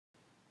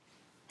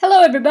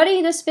Hello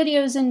everybody, this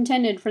video is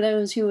intended for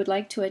those who would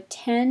like to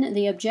attend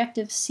the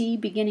Objective-C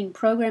Beginning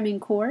Programming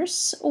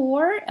course,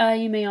 or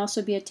you may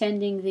also be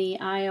attending the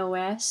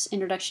iOS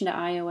Introduction to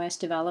iOS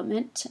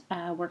Development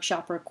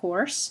workshop or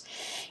course.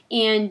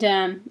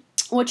 And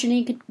what you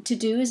need to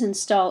do is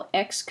install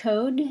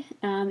Xcode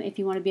if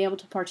you want to be able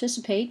to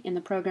participate in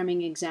the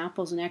programming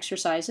examples and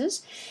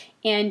exercises.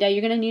 And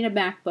you're going to need a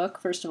MacBook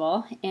first of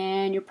all,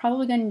 and you're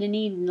probably going to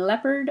need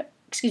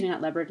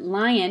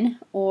Lion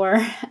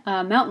or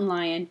Mountain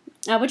Lion.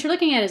 What you're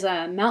looking at is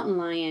a Mountain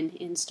Lion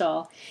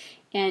install,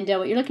 and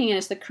what you're looking at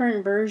is the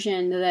current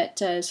version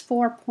that is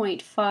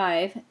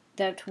 4.5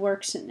 that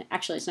works.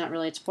 Actually, it's not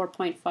really. It's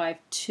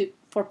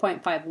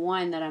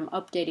 4.51 that I'm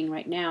updating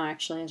right now.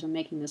 Actually, as I'm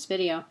making this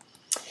video.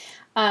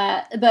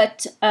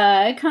 Concept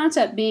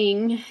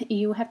being,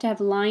 you have to have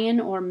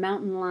Lion or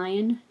Mountain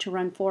Lion to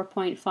run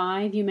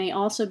 4.5. You may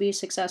also be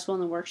successful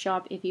in the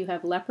workshop if you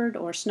have Leopard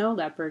or Snow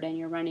Leopard and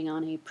you're running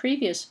on a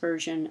previous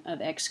version of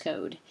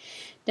Xcode.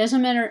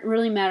 Doesn't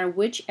really matter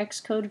which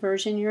Xcode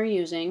version you're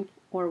using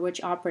or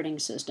which operating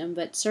system,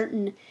 but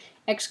certain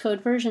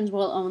Xcode versions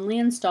will only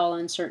install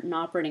on certain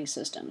operating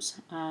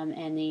systems.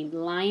 And the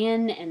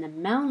Lion and the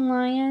Mountain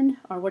Lion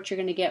are what you're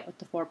going to get with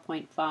the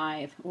 4.5,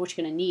 or what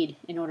you're going to need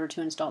in order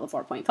to install the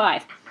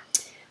 4.5.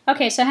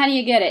 Okay, so how do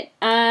you get it?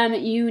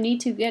 You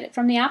need to get it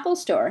from the Apple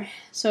Store.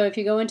 So if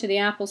you go into the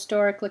Apple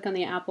Store, click on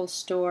the Apple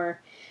Store.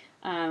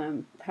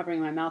 I'm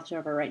hovering my mouse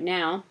over right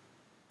now.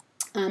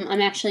 I'm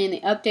actually in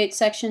the update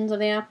sections of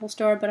the Apple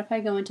Store, but if I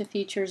go into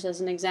features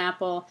as an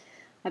example,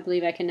 I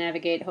believe I can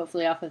navigate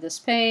hopefully off of this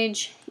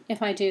page.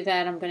 If I do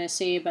that, I'm going to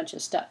see a bunch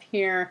of stuff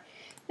here.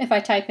 If I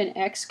type in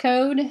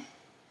Xcode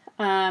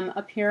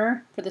up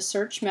here for the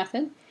search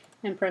method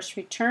and press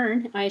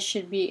return, I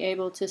should be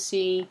able to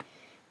see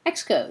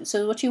Xcode.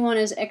 So what you want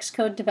is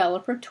Xcode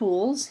Developer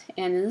Tools,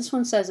 and this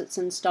one says it's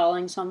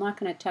installing, so I'm not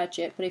going to touch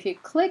it. But if you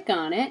click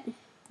on it,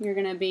 you're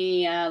going to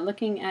be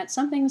looking at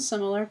something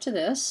similar to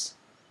this.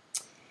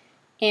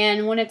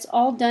 And when it's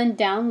all done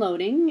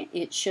downloading,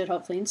 it should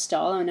hopefully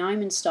install. And now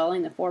I'm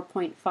installing the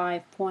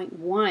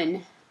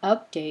 4.5.1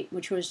 update,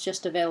 which was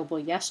just available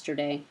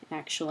yesterday,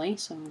 actually.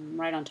 So I'm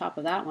right on top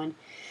of that one.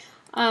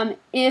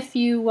 If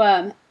you,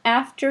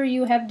 after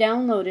you have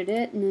downloaded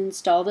it and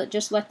installed it,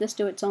 just let this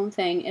do its own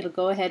thing. It'll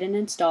go ahead and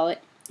install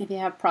it. If you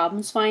have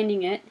problems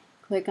finding it,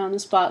 click on the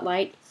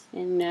spotlight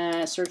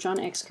and search on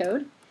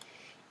Xcode,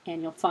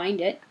 and you'll find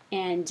it.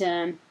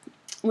 And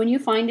when you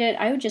find it,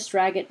 I would just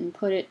drag it and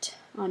put it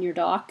on your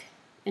dock.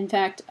 In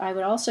fact, I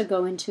would also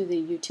go into the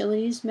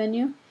Utilities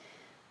menu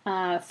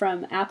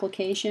from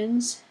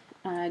Applications,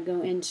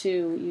 go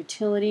into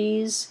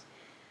Utilities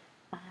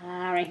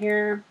right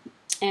here,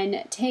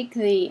 and take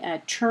the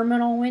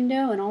Terminal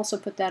window and also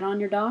put that on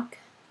your dock.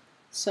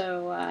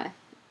 So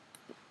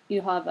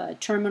you'll have a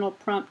terminal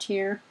prompt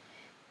here,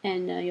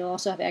 and you'll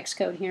also have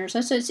Xcode here. So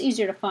it's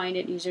easier to find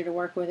it, easier to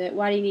work with it.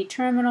 Why do you need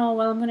Terminal?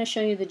 Well, I'm going to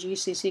show you the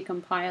GCC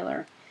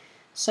compiler.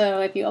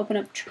 So if you open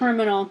up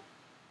Terminal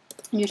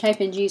and you type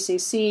in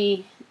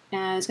GCC, it's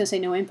going to say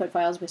no input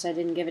files because I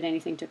didn't give it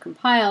anything to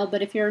compile.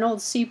 But if you're an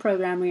old C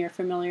programmer, you're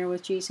familiar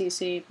with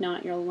GCC. If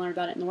not, you'll learn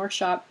about it in the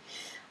workshop.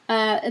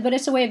 But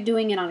it's a way of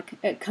doing it on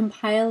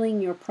compiling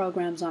your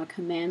programs on a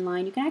command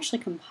line. You can actually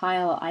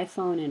compile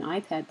iPhone and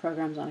iPad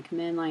programs on a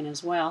command line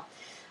as well.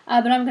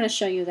 But I'm going to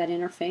show you that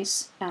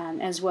interface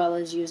as well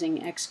as using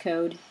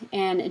Xcode.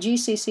 And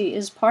GCC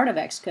is part of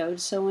Xcode,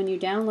 so when you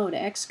download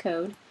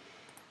Xcode,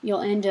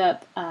 you'll end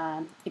up,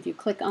 if you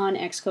click on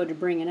Xcode to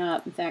bring it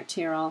up, in fact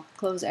here I'll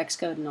close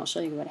Xcode and I'll show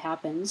you what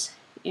happens.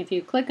 If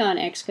you click on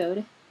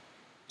Xcode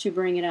to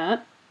bring it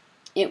up,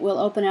 it will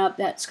open up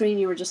that screen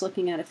you were just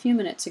looking at a few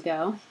minutes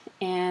ago,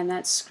 and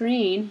that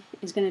screen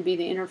is going to be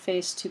the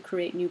interface to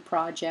create new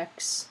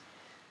projects.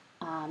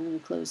 Let me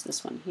close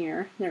this one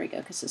here. There we go,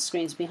 because the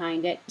screen's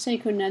behind it. So you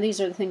can, these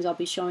are the things I'll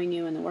be showing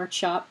you in the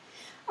workshop.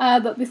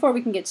 But before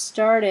we can get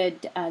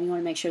started, you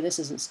want to make sure this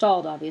is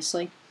installed,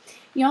 obviously.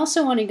 You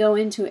also want to go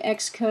into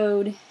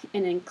Xcode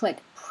and then click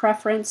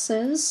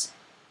Preferences,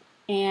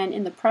 and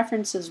in the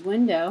Preferences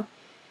window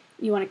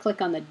you want to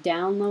click on the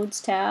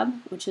Downloads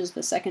tab, which is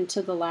the second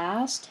to the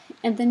last,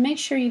 and then make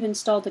sure you've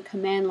installed the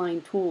command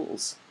line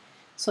tools.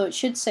 So it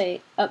should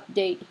say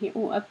Update here.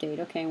 Oh, Update.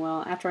 Okay,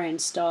 well after I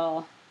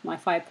install my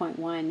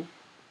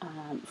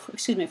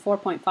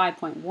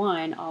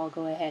 4.5.1, I'll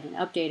go ahead and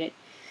update it.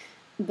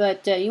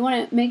 But you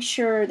want to make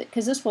sure that,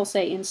 because this will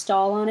say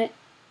Install on it,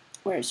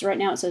 whereas right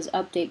now it says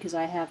Update because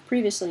I have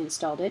previously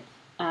installed it,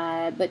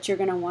 but you're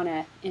going to want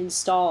to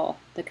install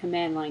the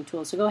command line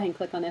tool. So go ahead and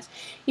click on this.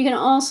 You can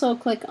also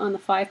click on the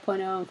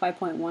 5.0 and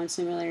 5.1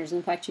 simulators.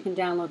 In fact, you can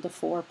download the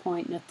 4.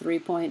 and the 3.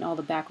 all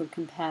the backward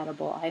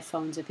compatible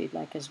iPhones if you'd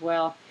like as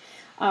well.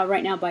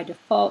 Right now by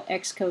default,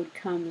 Xcode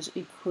comes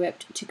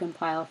equipped to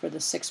compile for the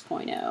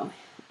 6.0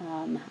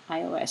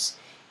 iOS.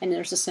 And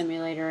there's a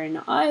simulator,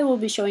 and I will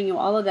be showing you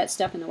all of that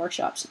stuff in the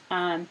workshops.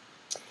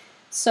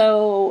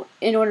 So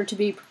in order to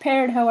be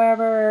prepared,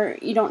 however,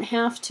 you don't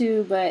have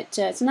to, but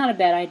it's not a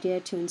bad idea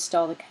to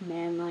install the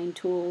command line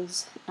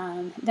tools.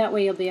 That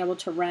way you'll be able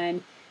to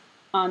run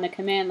on the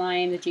command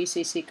line, the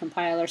GCC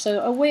compiler. So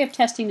a way of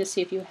testing to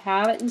see if you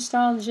have it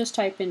installed is just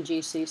type in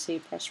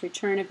GCC, press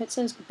return. If it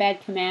says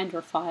bad command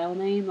or file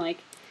name, like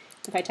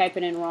if I type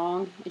it in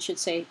wrong, it should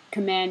say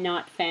command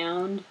not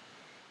found.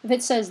 If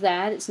it says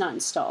that, it's not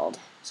installed.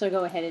 So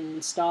go ahead and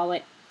install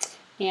it.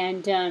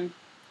 And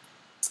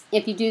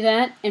if you do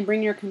that and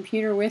bring your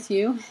computer with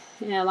you,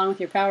 along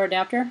with your power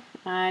adapter,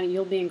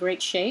 you'll be in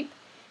great shape.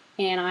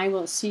 And I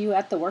will see you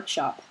at the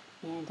workshop.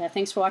 And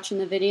thanks for watching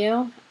the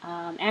video.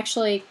 Thanks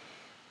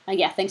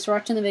for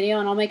watching the video,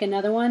 and I'll make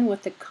another one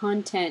with the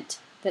content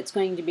that's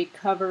going to be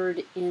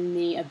covered in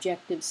the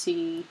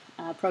Objective-C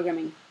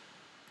programming